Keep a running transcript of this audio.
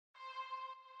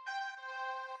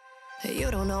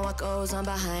You don't know what goes on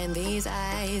behind these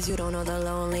eyes. You don't know the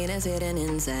loneliness hidden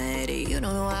inside. You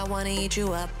don't know I wanna eat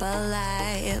you up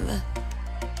alive.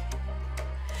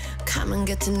 Come and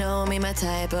get to know me, my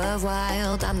type of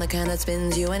wild. I'm the kind that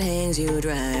spins you and hangs you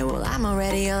dry. Well, I'm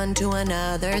already on to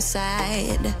another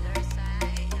side.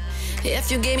 If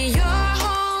you gave me your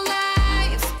whole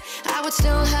life, I would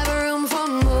still have room for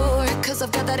more. Cause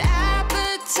I've got that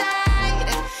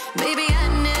appetite. Baby, I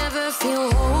never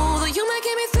feel whole. Though you might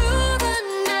get me through the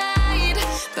night,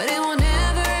 but it will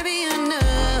never be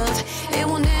enough. It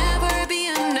will never be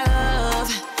enough.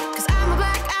 Cause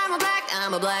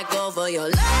I'm a black girl for your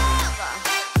love.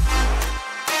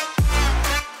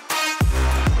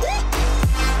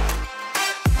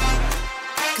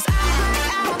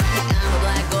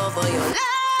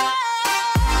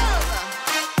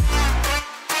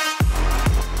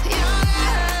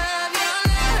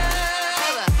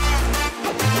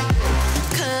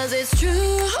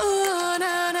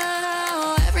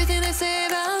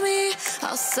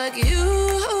 Like you,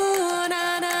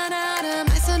 na na na na,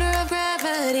 my center of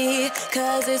gravity.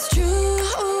 Cause it's true,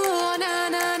 na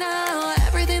na na,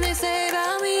 everything they say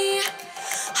about me.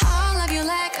 I'll love you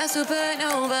like a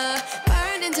supernova,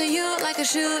 burned into you like a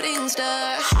shooting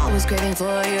star. Always craving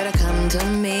for you to come to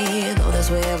me. Though this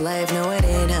way of life, no, it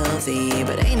ain't healthy,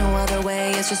 but ain't no other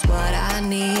way, it's just what I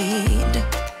need.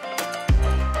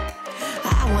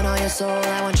 I want all your soul,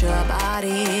 I want your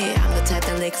body. I'm the type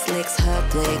that licks her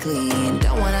play clean.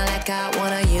 Don't wanna let go,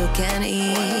 wanna you can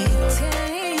eat.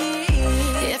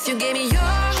 If you gave me your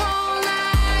whole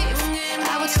life,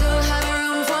 I would still have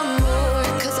room for more.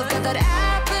 Cause I've got that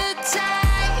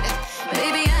appetite.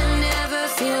 Baby, I never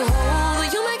feel whole.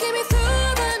 You might get me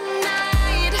through the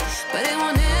night, but it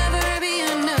will never be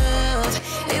enough.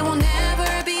 It will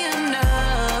never be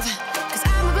enough. Cause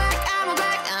I'm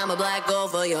a black girl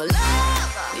for your love.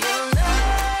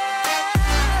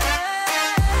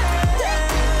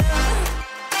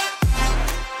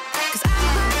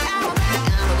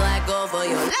 For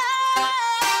your love,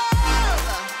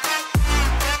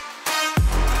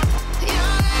 your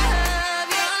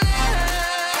love.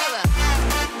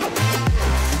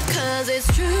 Cause it's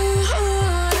true,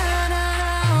 na, na,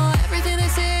 na, everything they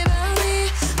say about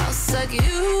me. I'll suck you,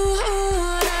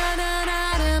 na, na, na,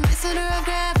 to my center of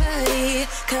gravity.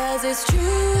 Cause it's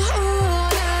true,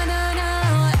 na, na,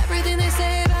 na, everything they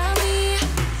say about me.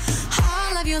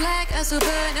 I'll love you like a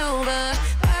supernova,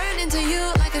 into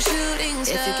you like a shooting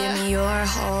star. If you give me your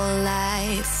whole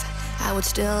life, I would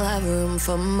still have room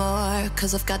for more.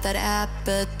 Cause I've got that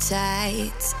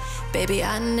appetite. Baby,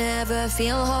 I never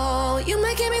feel whole. You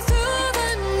might get me through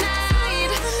the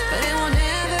night, but it will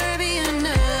never be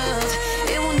enough.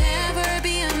 It will never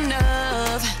be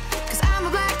enough. Cause I'm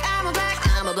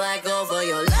a black girl for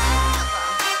your love.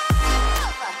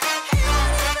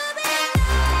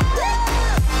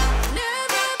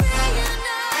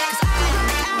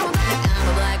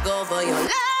 For your love,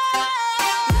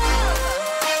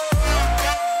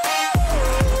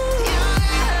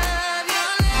 your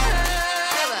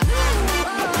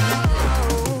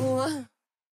love.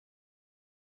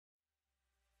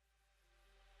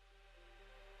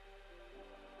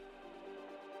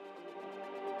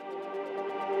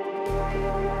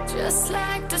 Just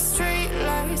like the street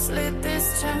lights lit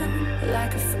this town,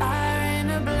 like a fire in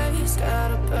a blaze,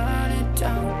 gotta burn it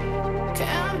down.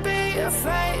 Can't be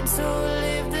afraid to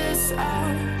leave this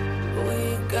out.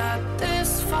 We got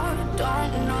this far,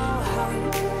 don't know how.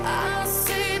 I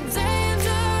see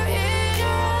danger in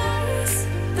your eyes.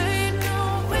 They know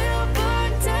we'll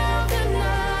burn down the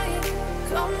night.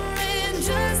 Coming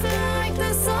just like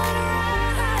the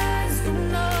sunrise. You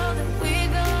know that we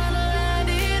gonna let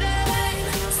it rain.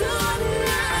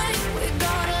 Tonight, we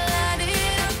gonna let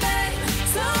it rain.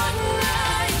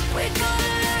 Tonight, we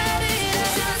gonna let it rain.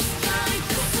 Just like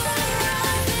the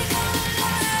sunrise, we gonna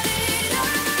let it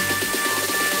rain.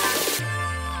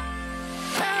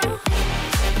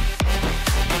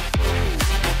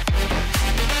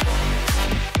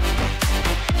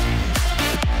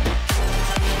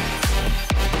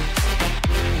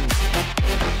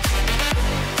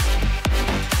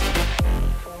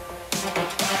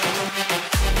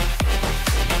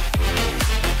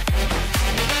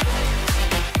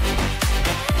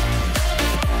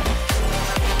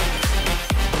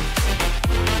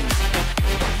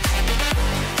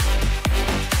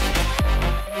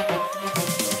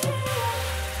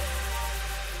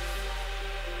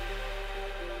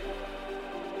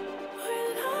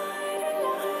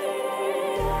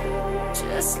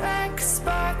 Just like a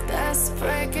spark that's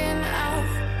breaking out.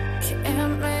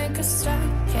 Can't make a stop,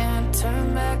 can't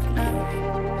turn back now.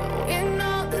 We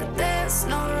know that there's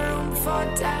no room for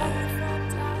doubt.